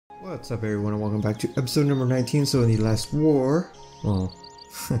What's up everyone and welcome back to episode number 19. So in the last war, well,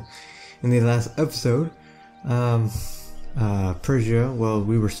 in the last episode, Persia, well,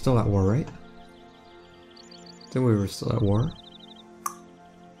 we were still at war, right? I think we were still at war.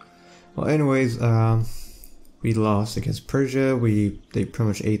 Well, anyways, we lost against Persia. They pretty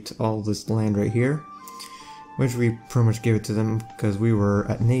much ate all this land right here, which we pretty much gave it to them because we were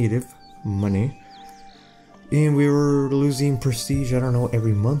at negative money. And we were losing prestige, I don't know,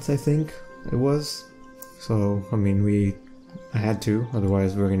 every month I think it was. So, I mean, I had to,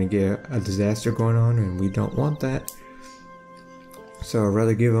 otherwise we're gonna get a disaster going on and we don't want that. So I'd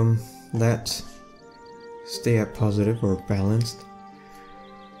rather give them that, stay at positive or balanced.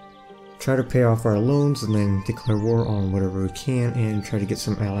 Try to pay off our loans and then declare war on whatever we can and try to get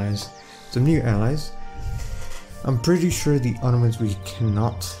some allies, some new allies. I'm pretty sure the Ottomans we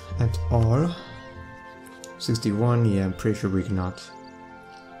cannot at all. 61, yeah, I'm pretty sure we cannot.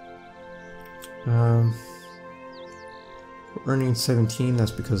 We're earning 17,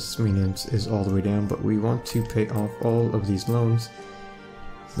 that's because maintenance is all the way down, but we want to pay off all of these loans.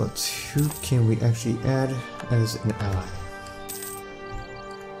 But who can we actually add as an ally?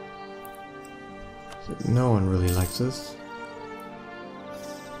 So no one really likes us.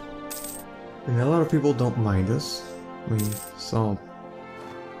 And a lot of people don't mind us. We saw,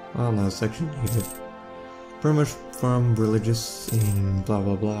 well, no, section hated. Pretty much from religious and blah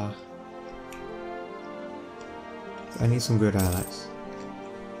blah blah. I need some good allies.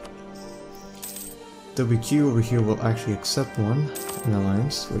 WQ over here will actually accept one, an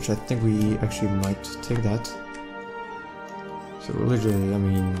alliance, which I think we actually might take that. So religion, I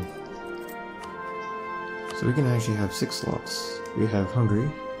mean, so we can actually have 6 slots. We have Hungary.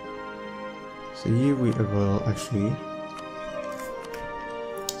 So you, we will actually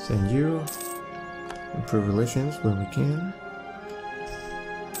send you. Improve relations when we can.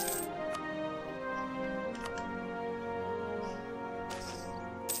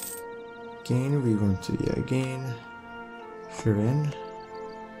 Again, we want to, yeah, again. Shirin.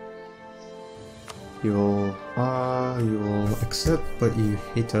 You will accept, but you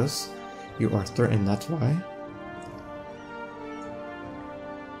hate us. You are threatened, that's why.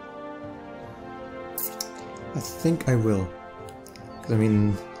 I think I will. Because, I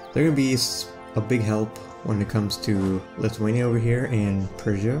mean, they're gonna be a big help when it comes to Lithuania over here and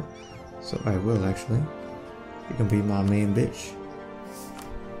Persia, so I will actually. You can be my main bitch.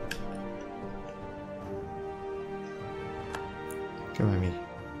 Come on me.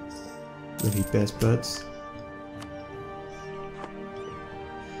 We'll be best buds.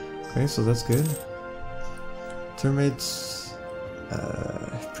 Okay, so that's good. Termites,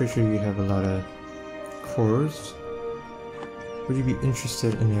 pretty sure you have a lot of cores. Would you be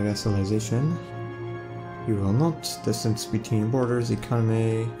interested in a vassalization? You will not. Distance between borders,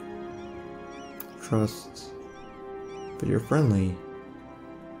 economy, trust. But you're friendly.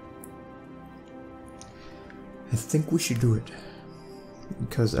 I think we should do it.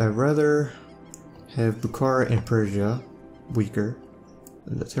 Because I'd rather have Bukhara and Persia weaker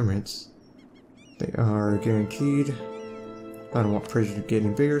than the Timurids. They are guaranteed. I don't want Persia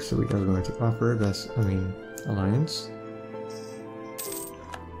getting bigger, so we are going to offer alliance.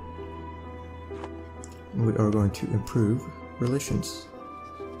 We are going to improve relations.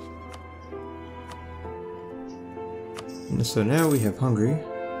 And so now we have Hungary.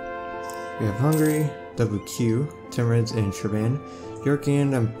 We have Hungary, WQ, Timurids, and Shirvan.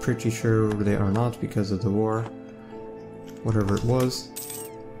 Yorkian, I'm pretty sure they are not because of the war. Whatever it was.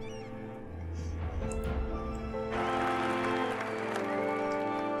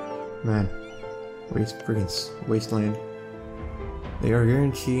 Man, wasteland. They are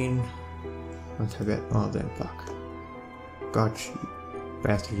guaranteeing. Let's have it. Oh, that fuck. God, you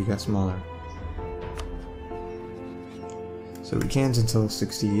bastard, you got smaller. So we can't until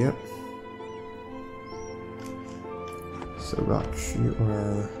 60, yep. So Gotch, you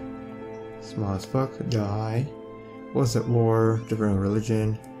are small as fuck, die. Was at war, different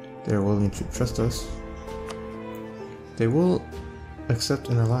religion. They're willing to trust us. They will accept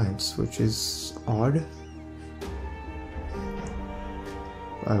an alliance, which is odd.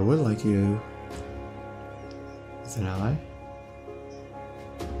 I would like you as an ally.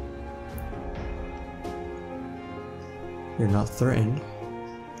 You're not threatened.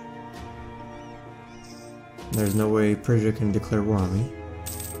 There's no way Persia can declare war on me.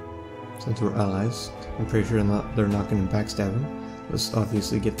 Since we're allies, I'm pretty sure they're not going to backstab him. Let's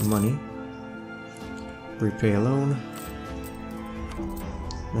obviously get the money. Repay a loan.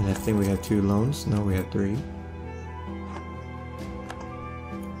 And I think we have 2 loans. No, we have 3.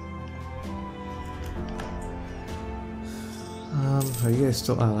 Are you guys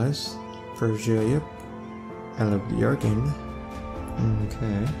still allies? Persia, yep. Ally of the Arcane.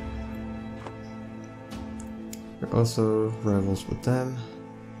 Okay. We're also rivals with them.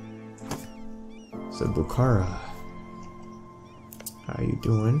 So Bukhara. How you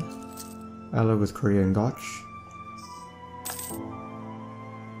doing? Ally with Korea and Gotch.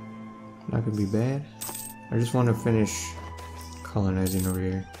 Not gonna be bad. I just want to finish colonizing over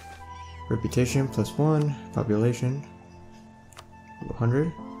here. Reputation +1, population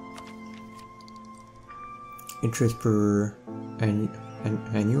 100. Interest per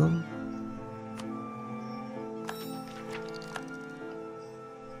annum.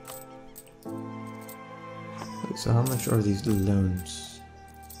 Wait, so how much are these loans?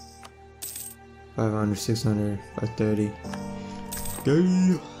 500, 600, 530.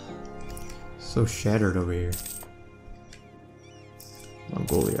 Go! So shattered over here.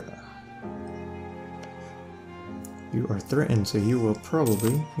 Mongolia. You are threatened, so you will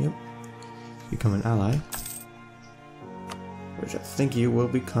probably, yep, become an ally. Which I think you will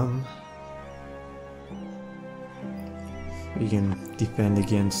become. You can defend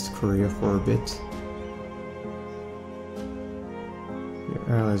against Korea for a bit. Your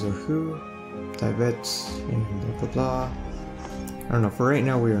allies are who? Tibet and blah blah blah. I don't know, for right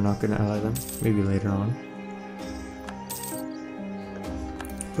now we are not going to ally them. Maybe later on.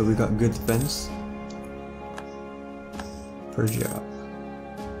 But we got good defense. Persia.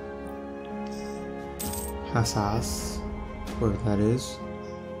 Hassas. Whatever that is.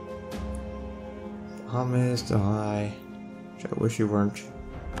 Bahamas, the high. Which I wish you weren't.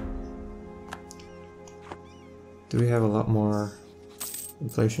 Do we have a lot more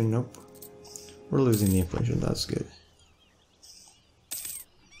inflation? Nope. We're losing the inflation, that's good.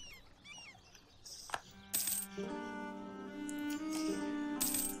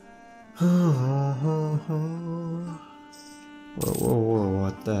 Whoa,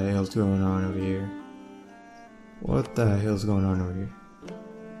 what the hell's going on over here? What the hell's going on over here?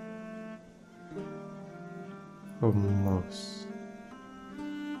 Hormuz.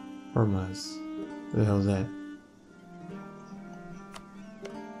 What the hell's that?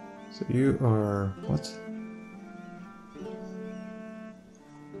 So you are... what?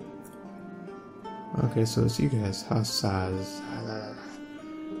 Okay, so it's you guys. Hassas.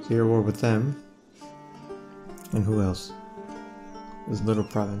 So you're at war with them. And who else? This little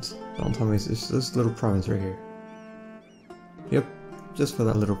province. Don't tell me it's this little province right here. Yep, just for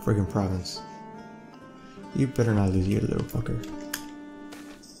that little friggin' province. You better not lose, you little fucker.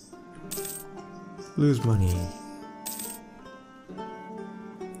 Lose money.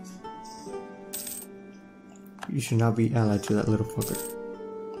 You should not be allied to that little fucker.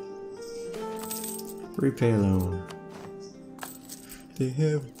 Repay a loan. They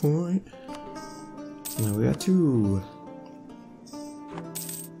have a point. Now we got 2.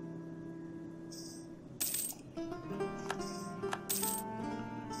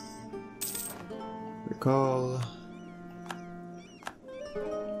 Recall.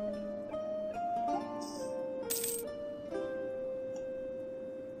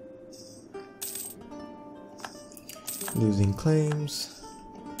 Losing claims.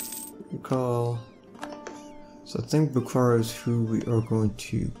 Recall. So I think Bukhara is who we are going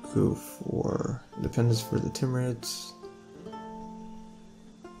to go for. Independence for the Timurids.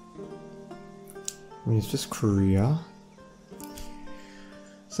 I mean, it's just Korea.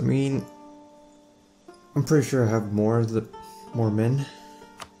 So I mean, I'm pretty sure I have more men.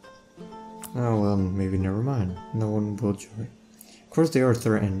 Oh well, maybe never mind. No one will join. Of course, they are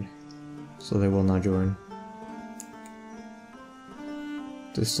threatened, so they will not join.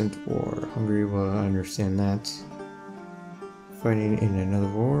 Distant war. Hungary, well, I understand that. Fighting in another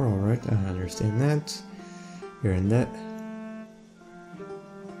war, alright, I understand that. You're in that.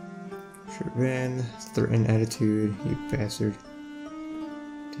 Shirvan, threatened attitude, you bastard.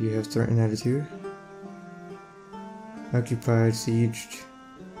 Do you have threatened attitude? Occupied, sieged.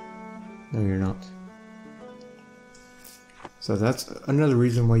 No, you're not. So that's another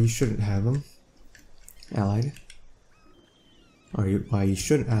reason why you shouldn't have them allied. Or why you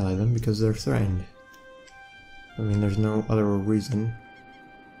shouldn't ally them, because they're threatened. I mean, there's no other reason.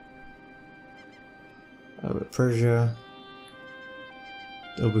 But Persia,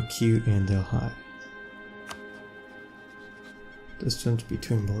 they'll be cute and they'll hide. Distance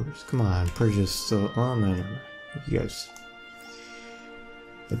between borders. Come on, Persia's still on. No, you guys.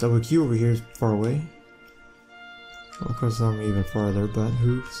 The WQ over here is far away. Well, of course, I'm even farther, but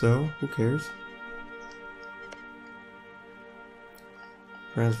who cares?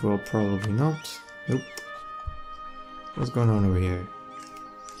 France will probably not. Nope. What's going on over here?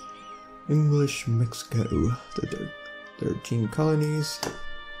 English Mexico. 13 colonies.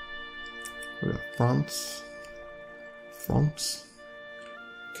 We got France.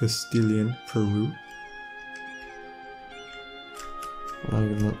 Castilian, Peru. Let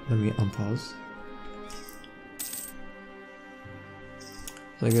me unpause.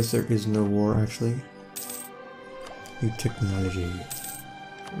 So I guess there is no war actually. New technology.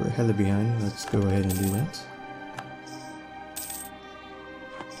 We're hella behind. Let's go ahead and do that.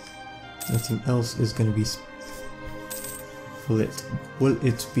 Nothing else is going to be will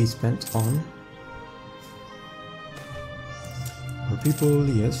it be spent on? More people,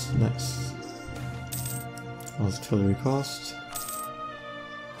 yes, nice. Artillery cost.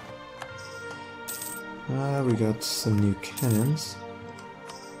 We got some new cannons.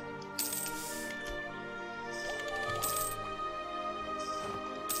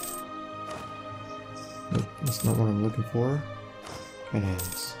 Nope, that's not what I'm looking for.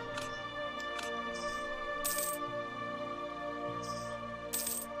 Cannons.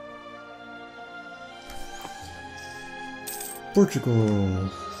 Portugal.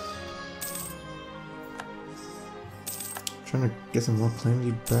 Trying to get some more claim,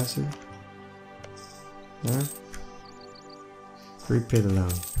 you bastard. There. Repay the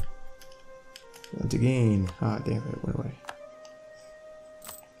loan. Once again. Ah, damn it, it went away.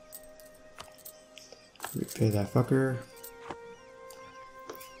 Repay that fucker.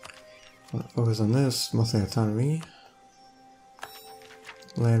 Focus on this. Monthly autonomy.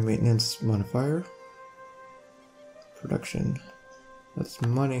 Land maintenance modifier. Production. That's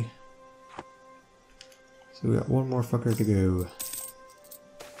money. So we got one more fucker to go.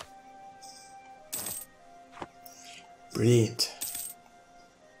 Brilliant.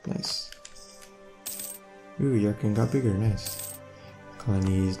 Nice. Ooh, Yarkin got bigger. Nice.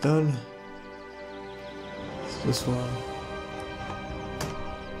 Colony is done. It's this one.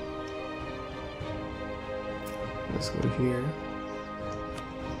 Let's go here.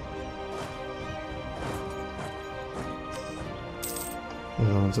 The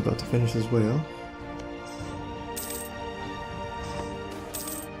other one's about to finish as well.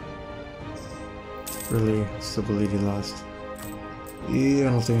 Really, stability lost. Yeah,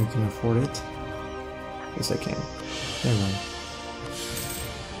 I don't think I can afford it. Yes, I can. Never mind.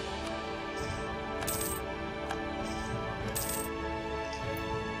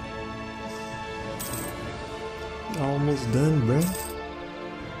 Almost done, bruh.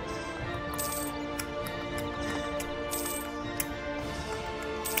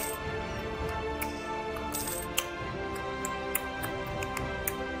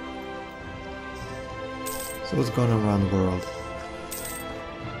 So what's going on around the world?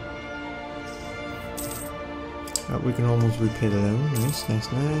 We can almost repay the loan. Nice,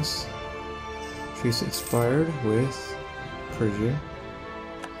 nice, nice. Treaty expired with Persia.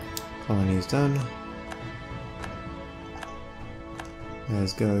 Colony is done.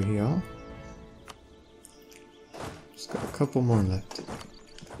 Let's go here. Just got a couple more left.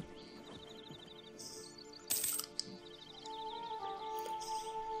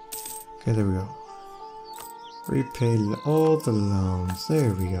 Okay, there we go. Repay all the loans.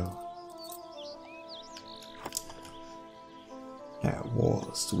 There we go. Now,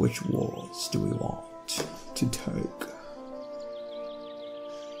 wars. Which wars do we want to take?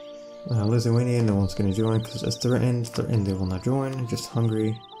 Lithuania, no one's going to join because that's their end. Their end, they will not join. Just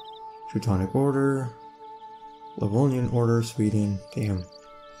Hungary, Teutonic Order, Livonian Order, Sweden. Damn.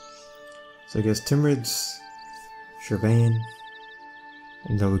 So I guess Timurids, Shirvan,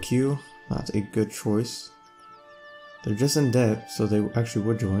 and WQ. That's a good choice. They're just in debt, so they actually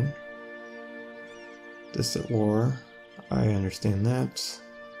would join. Distant war. I understand that.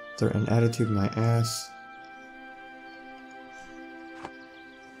 They're an attitude my ass.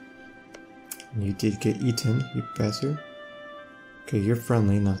 You did get eaten, you bastard. Okay, you're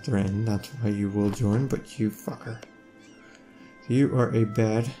friendly, not threatened. That's why you will join, but you fucker. You are a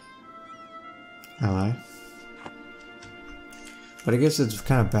bad ally. But I guess it's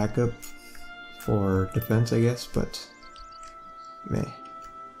kind of backup for defense, I guess, but meh.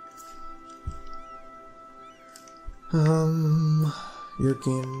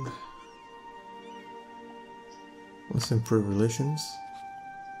 Yurkin. Let's improve relations.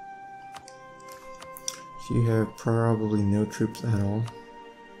 So you have probably no troops at all.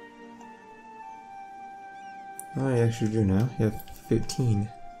 Oh, you actually do now. You have 15.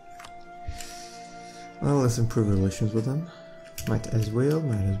 Well, let's improve relations with them. Might as well,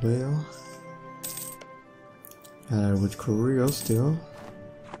 might as well. With Korea still.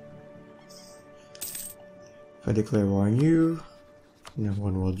 If I declare war on you, no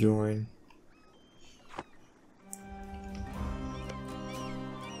one will join.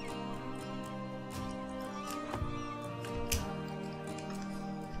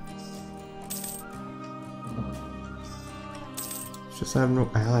 Just have no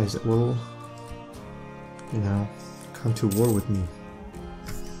allies that will, you know, come to war with me.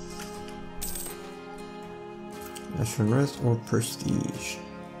 National unrest or prestige.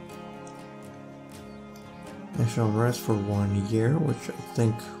 National unrest for 1 year, which I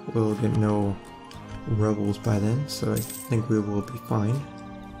think we'll get no rebels by then, so I think we will be fine.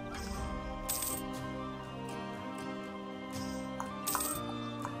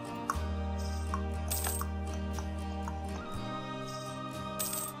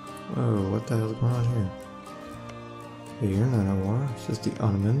 Whoa, what the hell's going on here? Hey, you're not at war, it's just the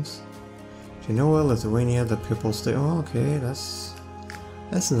Ottomans. Genoa, Lithuania, the People's State. Oh, okay, that's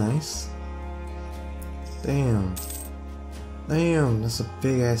nice. Damn. Damn, that's a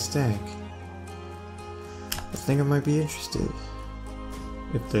big ass stack. I think I might be interested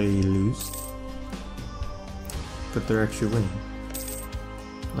if they lose. But they're actually winning.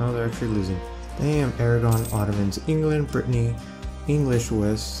 No, they're actually losing. Damn, Aragon, Ottomans, England, Brittany, English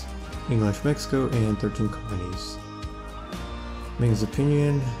West, English Mexico, and 13 colonies. Ming's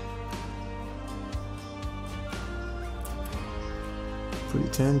opinion.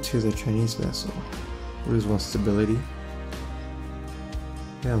 Pretend to the Chinese vessel. Lose one stability.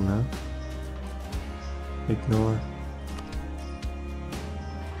 Hell no. Ignore.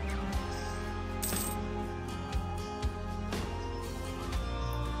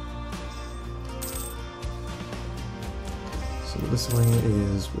 So Lithuania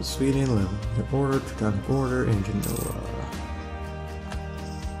is with Sweden, Lebanon Order, Teutonic Order, and Genoa.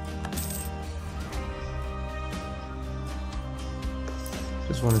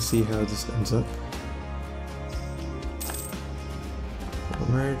 Just want to see how this ends up.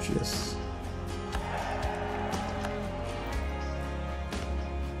 Merge, yes.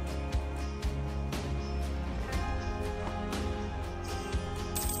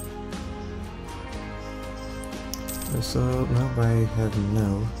 So now I have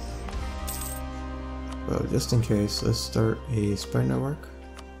no. Well, just in case, let's start a spy network.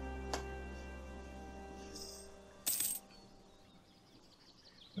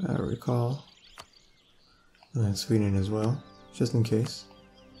 Recall. And then Sweden as well, just in case.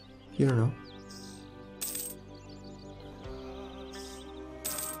 You don't know.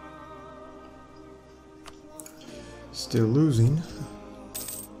 Still losing.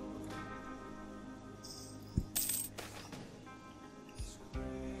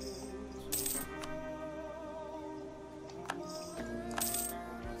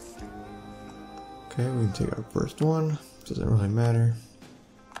 Okay, we can take our first one. Doesn't really matter.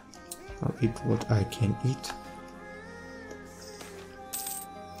 I'll eat what I can eat.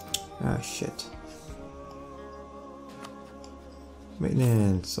 Ah, shit.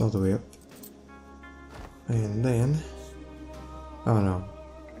 Maintenance all the way up. And then... oh no.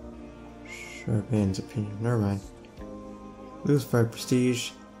 Sharpan's opinion. Never mind. Lose 5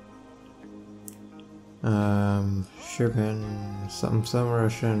 prestige. Sharpan... some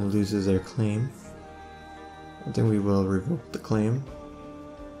Russian loses their claim. I think we will revoke the claim.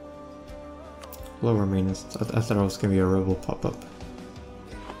 Lower maintenance. I thought it was gonna be a rebel pop-up.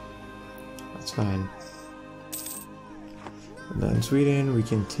 That's fine. And then Sweden, we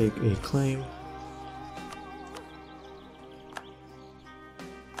can take a claim.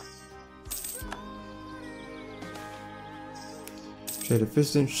 Trade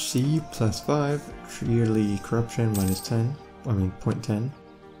efficiency +5. Yearly corruption -10. I mean 0.10.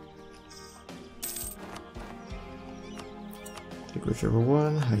 Take whichever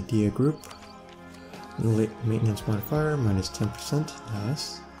one. Idea group. Maintenance modifier -10%.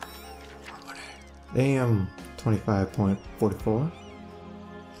 Nice. Damn. 25.44.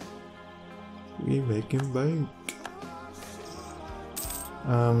 We making bank.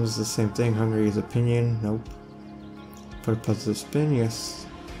 It's the same thing. Hungary's opinion. Nope. Put a positive spin. Yes.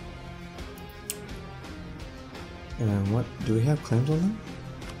 And what? Do we have claims on them?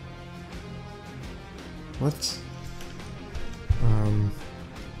 What?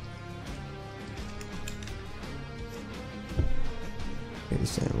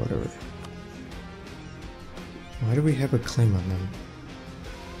 Whatever. Why do we have a claim on them?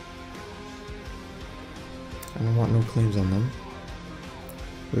 I don't want no claims on them.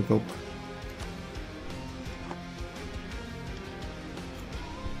 Revoke.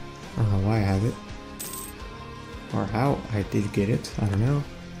 I don't know why I have it. Or how I did get it. I don't know.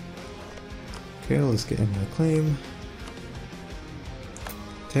 Okay, let's get another claim.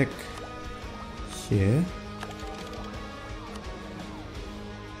 Tech. Yeah.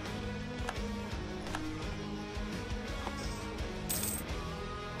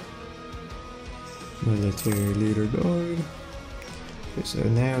 Military leader died. Okay, so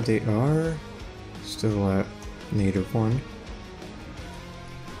now they are still at -1.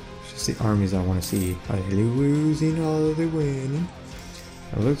 It's the armies I want to see. Are they losing or are they winning?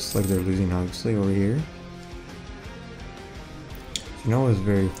 It looks like they're losing, obviously, over here. You know, it's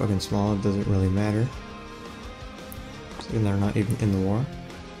very fucking small, it doesn't really matter. And they're not even in the war.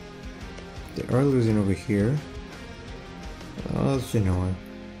 They are losing over here. Oh, Genoa.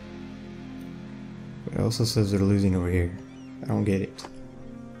 It also says they're losing over here. I don't get it.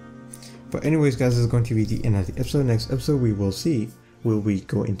 But anyways, guys, this is going to be the end of the episode. Next episode, we will see. Will we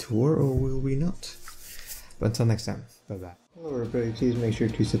go into war or will we not? But until next time, bye-bye. Hello everybody, please make sure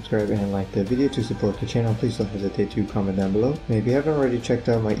to subscribe and like the video to support the channel. Please don't hesitate to comment down below. And if you haven't already checked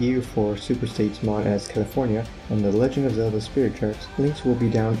out my EU4 Super States mod as California and the Legend of Zelda Spirit Tracks, links will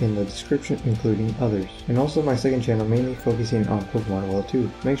be down in the description including others. And also my second channel mainly focusing on Pokemon World 2.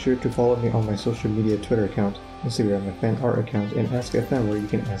 Make sure to follow me on my social media Twitter account, Instagram, and fan art account, and Ask FM where you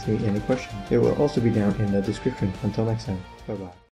can ask me any questions. It will also be down in the description. Until next time, bye bye.